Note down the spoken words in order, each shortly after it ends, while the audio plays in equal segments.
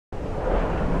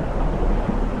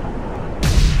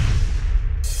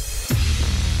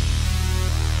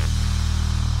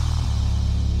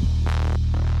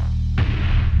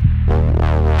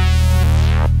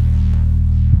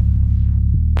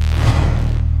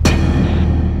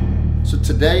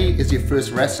today is your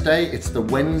first rest day. It's the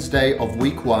Wednesday of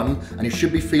week 1 and you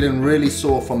should be feeling really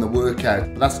sore from the workout.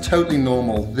 But that's totally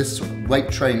normal. This weight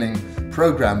training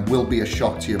program will be a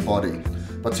shock to your body.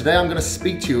 But today I'm going to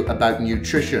speak to you about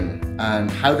nutrition and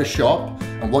how to shop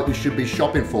and what you should be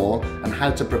shopping for and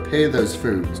how to prepare those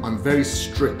foods. I'm very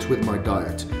strict with my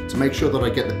diet to make sure that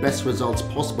I get the best results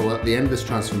possible at the end of this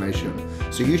transformation.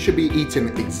 So you should be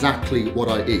eating exactly what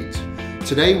I eat.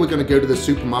 Today we're going to go to the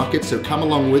supermarket, so come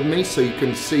along with me so you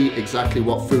can see exactly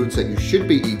what foods that you should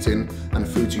be eating and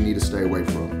foods you need to stay away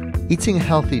from. Eating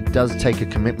healthy does take a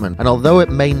commitment, and although it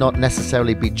may not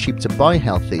necessarily be cheap to buy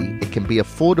healthy, it can be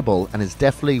affordable and is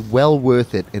definitely well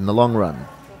worth it in the long run.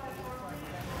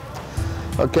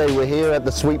 Okay, we're here at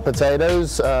the sweet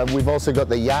potatoes. We've also got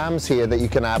the yams here that you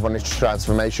can have on this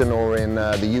transformation, or in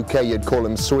the UK you'd call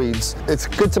them Swedes. It's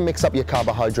good to mix up your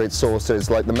carbohydrate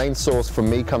sources. Like the main source for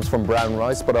me comes from brown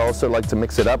rice, but I also like to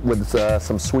mix it up with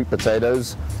some sweet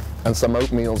potatoes and some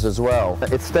oatmeals as well.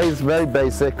 It stays very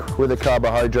basic with a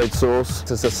carbohydrate source.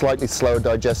 It's a slightly slow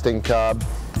digesting carb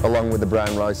along with the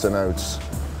brown rice and oats.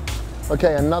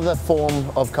 Okay, another form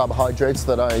of carbohydrates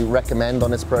that I recommend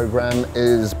on this program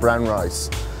is brown rice.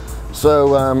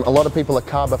 So a lot of people are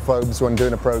carbophobes when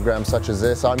doing a program such as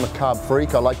this. I'm a carb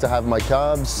freak. I like to have my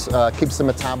carbs, keeps the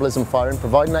metabolism firing.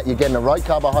 Providing that you're getting the right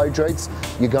carbohydrates,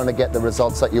 you're going to get the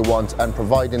results that you want, and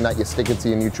providing that you're sticking to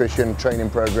your nutrition training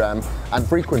program and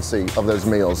frequency of those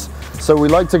meals. So we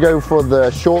like to go for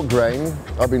the short grain.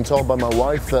 I've been told by my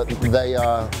wife that they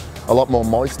are a lot more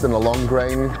moist than a long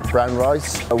grain brown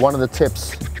rice. One of the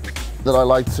tips that I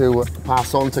like to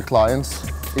pass on to clients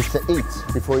is to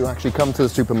eat before you actually come to the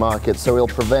supermarket, so it'll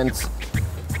prevent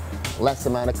less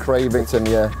amount of cravings and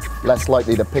you're less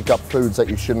likely to pick up foods that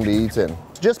you shouldn't be eating.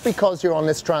 Just because you're on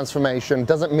this transformation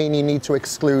doesn't mean you need to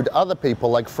exclude other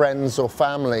people like friends or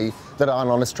family that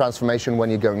aren't on this transformation when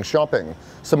you're going shopping.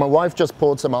 So my wife just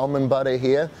poured some almond butter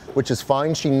here, which is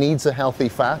fine. She needs the healthy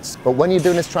fats, but when you're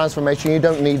doing this transformation, you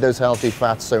don't need those healthy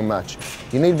fats so much.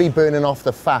 You need to be burning off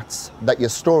the fats that you're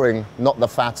storing, not the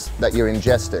fats that you're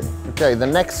ingesting. Okay, the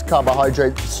next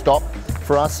carbohydrate stop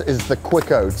for us is the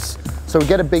quick oats. So we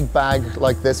get a big bag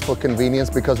like this for convenience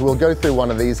because we'll go through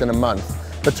one of these in a month.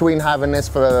 Between having this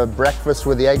for breakfast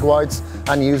with the egg whites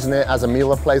and using it as a meal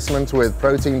replacement with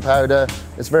protein powder,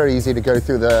 it's very easy to go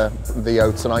through the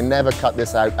oats, and I never cut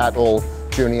this out at all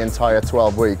during the entire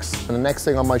 12 weeks. And the next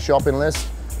thing on my shopping list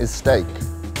is steak.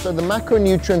 So the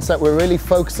macronutrients that we're really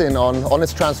focusing on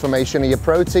this transformation are your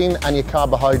protein and your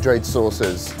carbohydrate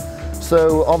sources.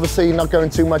 So obviously not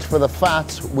going too much for the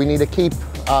fat, we need to keep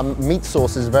meat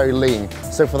sources very lean.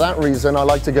 So for that reason, I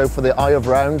like to go for the eye of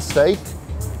round steak,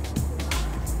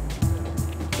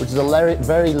 which is a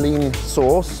very lean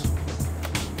sauce.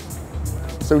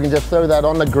 So we can just throw that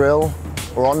on the grill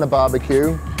or on the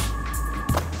barbecue.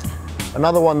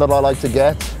 Another one that I like to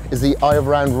get is the eye of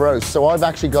round roast. So I've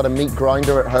actually got a meat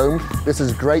grinder at home. This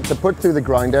is great to put through the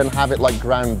grinder and have it like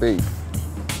ground beef.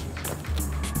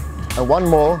 And one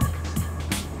more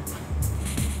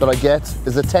that I get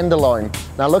is a tenderloin.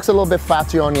 Now it looks a little bit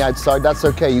fatty on the outside, that's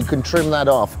okay, you can trim that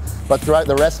off. But throughout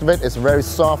the rest of it, it's very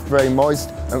soft, very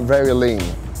moist, and very lean.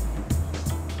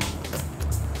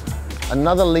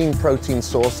 Another lean protein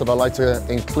source that I like to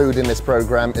include in this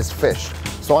program is fish.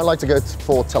 So I like to go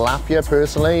for tilapia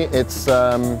personally. It's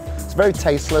very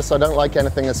tasteless. I don't like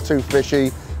anything that's too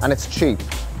fishy, and it's cheap.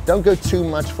 Don't go too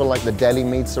much for like the deli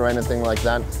meats or anything like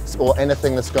that, or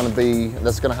anything that's going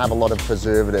to have a lot of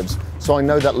preservatives. So I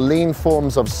know that lean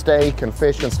forms of steak and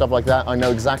fish and stuff like that, I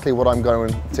know exactly what I'm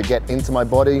going to get into my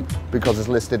body because it's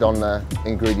listed on the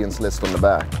ingredients list on the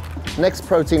back. Next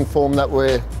protein form that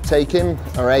we're taking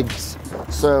are eggs.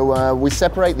 So we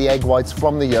separate the egg whites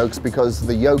from the yolks because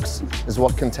the yolks is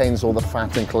what contains all the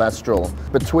fat and cholesterol.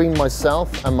 Between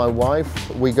myself and my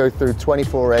wife, we go through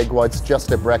 24 egg whites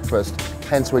just at breakfast.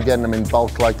 Hence we're getting them in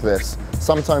bulk like this.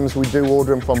 Sometimes we do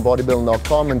order them from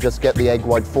Bodybuilding.com and just get the egg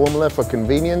white formula for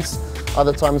convenience.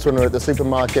 Other times when we're at the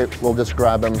supermarket, we'll just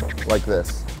grab them like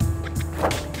this.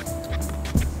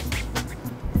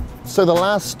 So the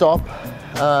last stop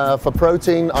for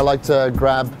protein, I like to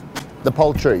grab the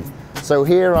poultry. So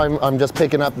here I'm just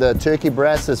picking up the turkey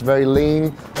breast. It's very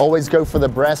lean. Always go for the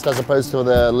breast as opposed to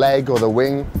the leg or the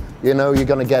wing. You know, you're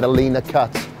gonna get a leaner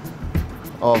cut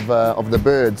of the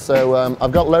bird. So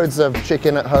I've got loads of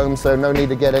chicken at home, so no need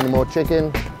to get any more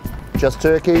chicken, just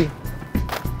turkey,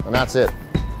 and that's it.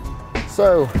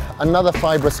 So another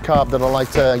fibrous carb that I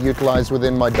like to utilize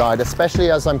within my diet, especially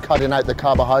as I'm cutting out the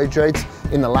carbohydrates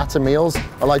in the latter meals,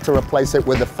 I like to replace it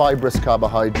with the fibrous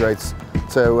carbohydrates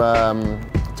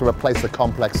to to replace the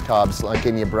complex carbs like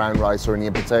in your brown rice or in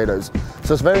your potatoes.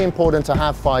 So it's very important to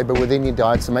have fiber within your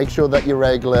diet, so make sure that you're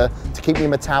regular to keep your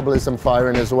metabolism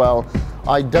firing as well.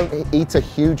 I don't eat a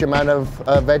huge amount of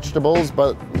vegetables,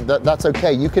 but that's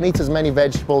okay. You can eat as many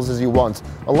vegetables as you want.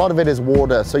 A lot of it is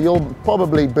water, so you'll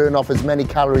probably burn off as many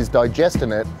calories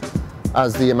digesting it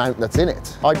as the amount that's in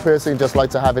it. I personally just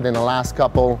like to have it in the last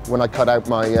couple when I cut out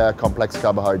my complex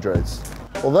carbohydrates.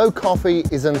 Although coffee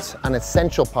isn't an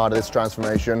essential part of this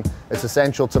transformation, it's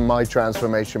essential to my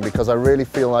transformation because I really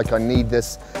feel like I need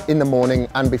this in the morning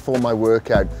and before my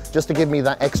workout, just to give me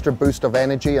that extra boost of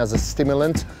energy as a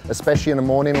stimulant, especially in the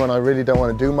morning when I really don't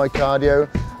want to do my cardio,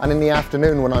 and in the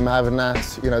afternoon when I'm having that,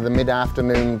 the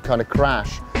mid-afternoon kind of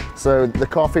crash. So the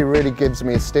coffee really gives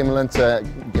me a stimulant to,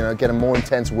 get a more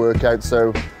intense workout.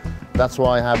 So that's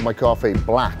why I have my coffee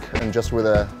black and just with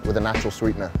a natural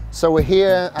sweetener. So we're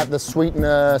here at the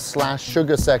sweetener /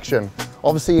 sugar section.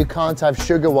 Obviously you can't have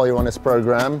sugar while you're on this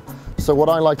program. So what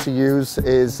I like to use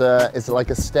is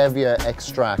like a stevia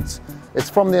extract. It's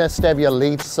from the stevia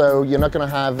leaf, so you're not going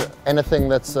to have anything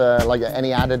that's like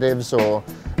any additives or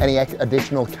any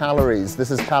additional calories. This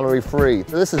is calorie free.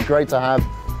 So this is great to have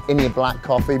in your black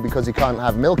coffee because you can't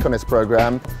have milk on this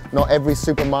program. Not every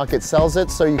supermarket sells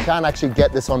it, so you can actually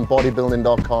get this on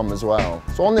Bodybuilding.com as well.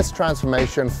 So on this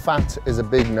transformation, fat is a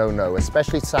big no-no,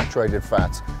 especially saturated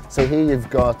fat. So here you've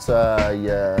got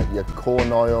your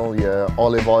corn oil, your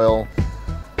olive oil.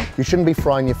 You shouldn't be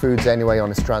frying your foods anyway on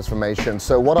this transformation.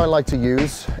 So what I like to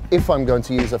use, if I'm going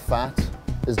to use a fat,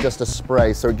 is just a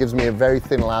spray, so it gives me a very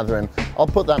thin lather, and I'll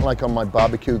put that like on my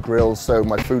barbecue grill so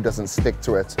my food doesn't stick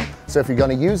to it. So if you're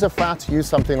going to use a fat, use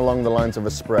something along the lines of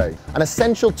a spray. An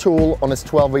essential tool on this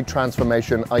 12-week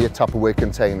transformation are your Tupperware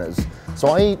containers. So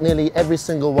I eat nearly every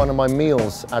single one of my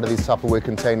meals out of these Tupperware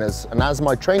containers, and as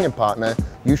my training partner,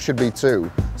 you should be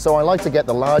too. So I like to get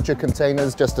the larger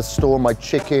containers just to store my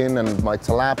chicken and my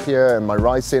tilapia and my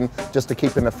rice in, just to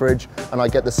keep in the fridge, and I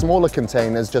get the smaller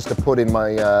containers just to put in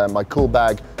my cool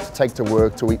bag to take to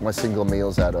work to eat my single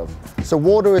meals out of. So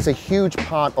water is a huge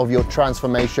part of your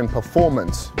transformation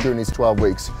performance during these 12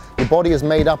 weeks. Your body is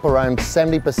made up around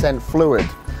 70% fluid.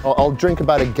 I'll drink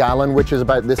about a gallon, which is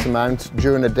about this amount,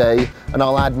 during a day, and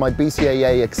I'll add my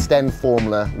BCAA Extend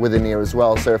formula within here as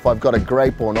well. So if I've got a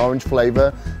grape or an orange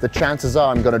flavor, the chances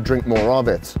are I'm going to drink more of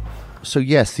it. So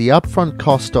yes, the upfront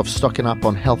cost of stocking up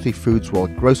on healthy foods while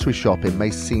grocery shopping may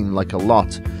seem like a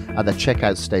lot at the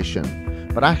checkout station,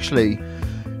 but actually,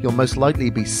 you'll most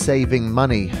likely be saving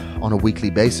money on a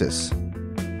weekly basis.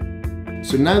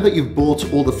 So now that you've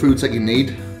bought all the foods that you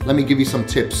need, let me give you some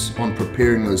tips on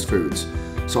preparing those foods.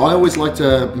 So I always like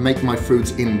to make my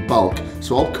foods in bulk.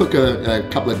 So I'll cook a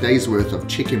couple of days worth of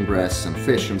chicken breasts and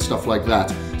fish and stuff like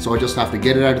that. So I just have to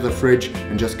get it out of the fridge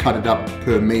and just cut it up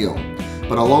per meal.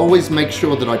 But I'll always make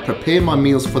sure that I prepare my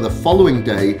meals for the following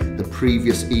day, the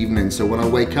previous evening. So when I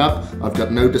wake up, I've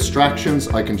got no distractions.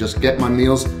 I can just get my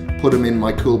meals, put them in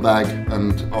my cool bag,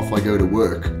 and off I go to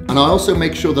work. And I also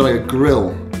make sure that I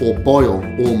grill or boil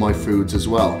all my foods as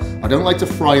well. I don't like to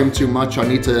fry them too much. I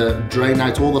need to drain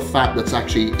out all the fat that's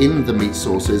actually in the meat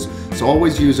sources. So I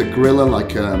always use a griller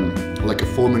like a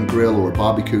Foreman grill or a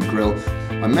barbecue grill.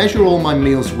 I measure all my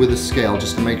meals with a scale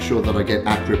just to make sure that I get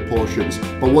accurate portions.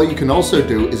 But what you can also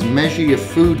do is measure your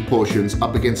food portions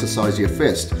up against the size of your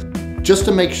fist. Just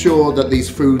to make sure that these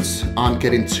foods aren't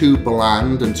getting too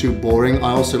bland and too boring,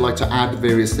 I also like to add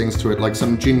various things to it, like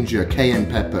some ginger, cayenne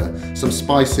pepper, some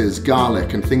spices,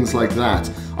 garlic, and things like that.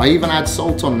 I even add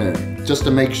salt on there, just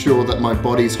to make sure that my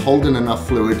body's holding enough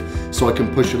fluid so I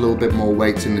can push a little bit more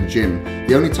weight in the gym.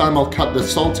 The only time I'll cut the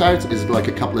salt out is like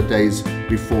a couple of days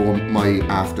before my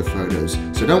after photos.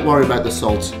 So don't worry about the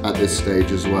salt at this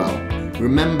stage as well.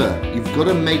 Remember, you've got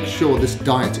to make sure this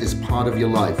diet is part of your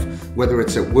life. Whether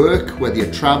it's at work, whether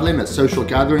you're traveling, at social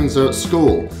gatherings, or at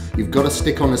school, you've got to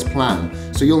stick on this plan.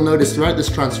 So you'll notice throughout this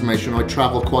transformation, I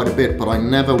travel quite a bit, but I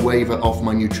never waver off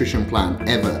my nutrition plan,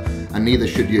 ever, and neither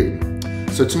should you.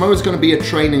 So tomorrow's going to be a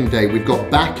training day. We've got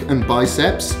back and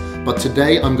biceps, but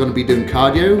today I'm going to be doing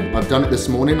cardio. I've done it this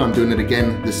morning, I'm doing it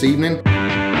again this evening.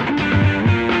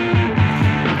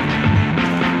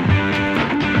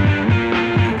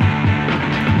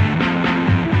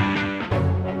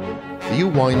 Are you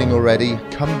whining already?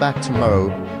 Come back tomorrow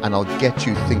and I'll get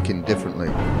you thinking differently.